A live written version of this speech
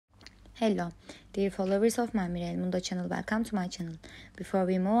Hello, dear followers of my Mirel Mundo channel, welcome to my channel. Before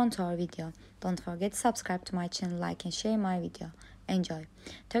we move on to our video, don't forget to subscribe to my channel, like and share my video. Enjoy.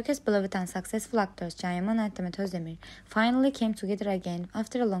 Turkey's beloved and successful actors Can Yaman and Demet Özdemir finally came together again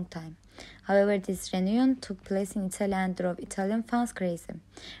after a long time. However, this reunion took place in Italy and drove Italian fans crazy.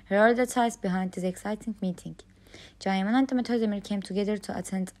 Here are the details behind this exciting meeting. Can Yaman and Demet Özdemir came together to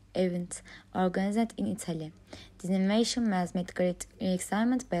attend event organized in Italy. This innovation has made great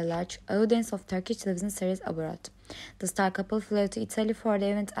excitement by a large audience of Turkish television series abroad. The star couple flew to Italy for the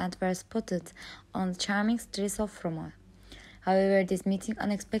event and were spotted on the charming streets of Rome. However, this meeting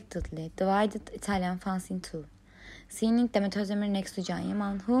unexpectedly divided Italian fans in two. Seeing Demet Özdemir next to Can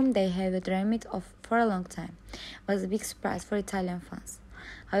Yaman, whom they have dreamed of for a long time, was a big surprise for Italian fans.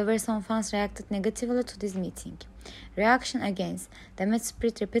 However, some fans reacted negatively to this meeting. Reaction against Demet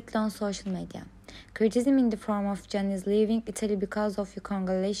spread rapidly on social media. Criticism in the form of Can is leaving Italy because of you.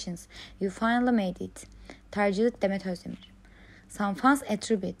 Congratulations, you finally made it, targeted Demet Özdemir. Some fans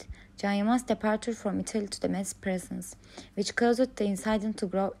attribute Can Yaman's departure from Italy to Demet's presence, which caused the incident to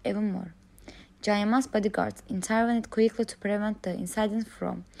grow even more. Can Yaman's bodyguards intervened quickly to prevent the incident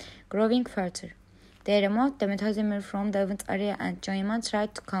from growing further. They removed Demet Özdemir from the event area, and Can Yaman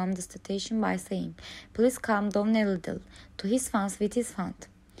tried to calm the situation by saying, "Please calm down a little," to his fans with his fund.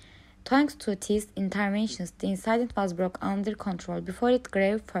 Thanks to these interventions, the incident was brought under control before it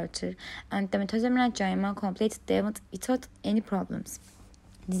grew further, and Demet Özdemir and Can Yaman completed the event without any problems.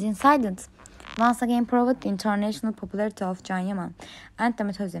 This incident once again proved the international popularity of Can Yaman and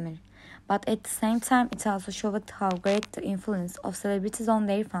Demet Özdemir, but at the same time it also showed how great the influence of celebrities on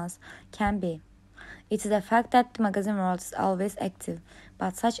their fans can be. It is a fact that the magazine world is always active,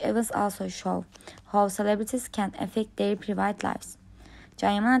 but such events also show how celebrities can affect their private lives.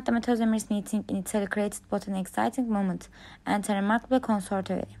 Can Yaman and Demet Özdemir's meeting in Italy created both an exciting moment and a remarkable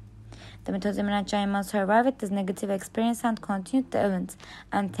controversy. Demet Özdemir and Can Yaman survived this negative experience and continued the event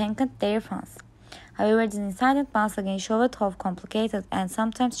and thanked their fans. However, this incident once again showed how complicated and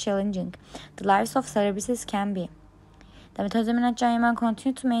sometimes challenging the lives of celebrities can be. Demet Özdemir and Can Yaman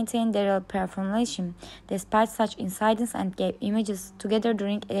continued to maintain their professionalism despite such incidents and gave images together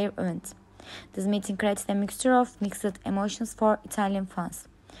during their event. This meeting created a mixture of mixed emotions for Italian fans,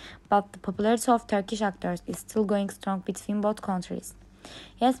 but the popularity of Turkish actors is still going strong between both countries.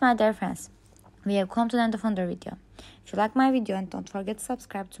 Yes, my dear friends, we have come to the end of another video. If you like my video, and don't forget to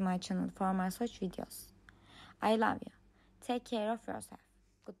subscribe to my channel for more such videos. I love you. Take care of yourself.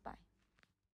 Goodbye.